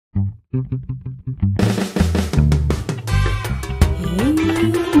Life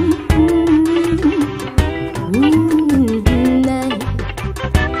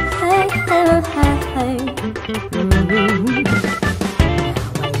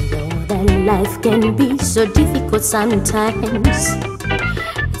can be so difficult sometimes.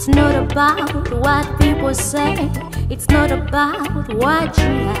 It's not about what people say, it's not about what you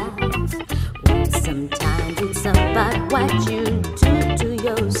have. Sometimes it's about what you do to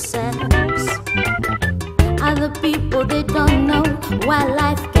yourselves. Other people, they don't know what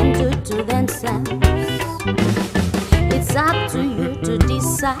life can do to themselves. It's up to you to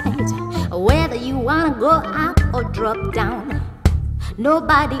decide whether you wanna go up or drop down.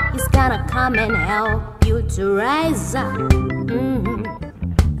 Nobody is gonna come and help you to rise up.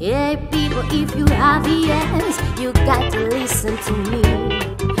 Yeah, people, if you have ears, you got to listen to me.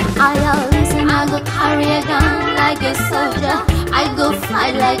 I'll listen, I go carry a gun like a soldier, I go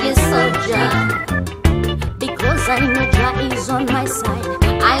fight like a soldier. Because I know Jah is on my side,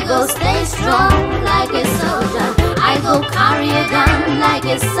 I go stay strong like a soldier. I go carry a gun like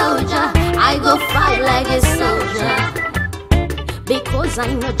a soldier, I go fight like a soldier. Because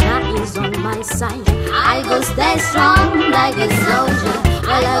I know Jah is on my side, I go stay strong like a soldier.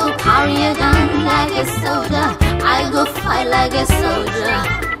 I go carry a gun like a soldier, I go fight like a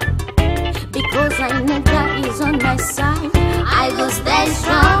soldier. Because I know Jah is on my side, I go stay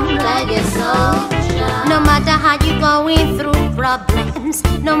strong like a soldier. No matter how you going through problems,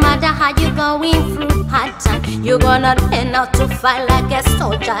 no matter how you going through hard time, you're gonna learn how to fight like a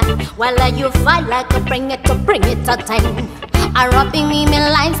soldier. While you fight like a bring it a time. A robbing me my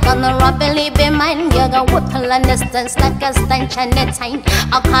lines, gonna rob a living mine. You're gonna whip a distance like a stench and a time.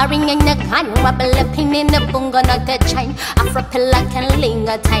 I'm carrying in the kind, rub a pin in the boom, gonna get chain. I flip it like a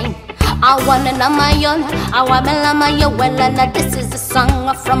linger time. I wanna know my own, I wanna my own. Well, and this is a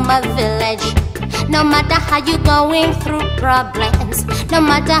song from my village. No matter how you going through problems, no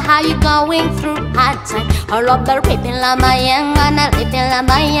matter how you going through hard time, all of the ripping la my young and a living la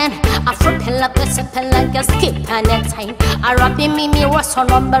my young. I flipping la sipping like a skip and a time. I robbing me was on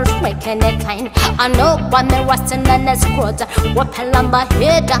numbers making a time. I know what me was in the squad. Whopping on my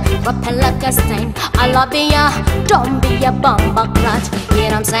head, whopping like a stain. I love ya, don't be a bomber clutch. You know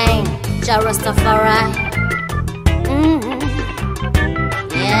what I'm saying? Jah Rastafari.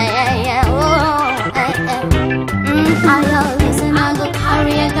 Yeah. I'll listen, I go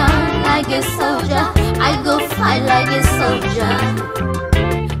carry a gun like a soldier, I go fight like a soldier.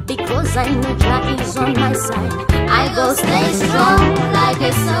 Because I know Jah is on my side, I go stay strong like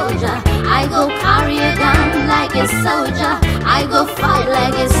a soldier. I go carry a gun like a soldier, I go fight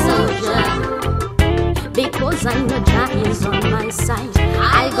like a soldier. Because I know Jah is on my side,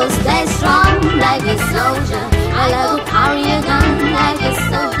 I go stay strong like a soldier. I go carry a gun like a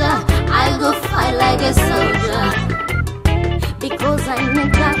soldier, I go fight like a soldier. Because I know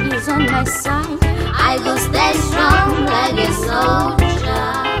Jah is on my side, I go stay strong like a soldier.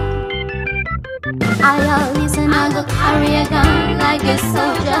 I'll listen, I go carry a gun like a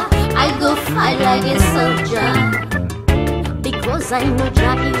soldier, I go fight like a soldier. Because I know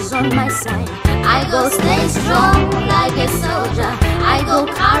Jah is on my side, I go stay strong like a soldier. I go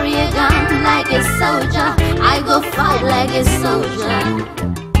carry a gun like a soldier, I go fight like a soldier.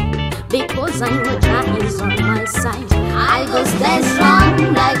 Because I know Jah is on my side, I go stay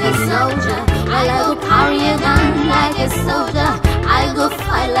strong like a soldier. I go carry a gun like a soldier, I go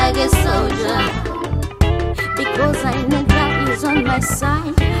fight like a soldier. Because I know Jah is on my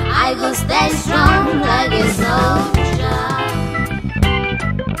side, I go stay strong like a soldier.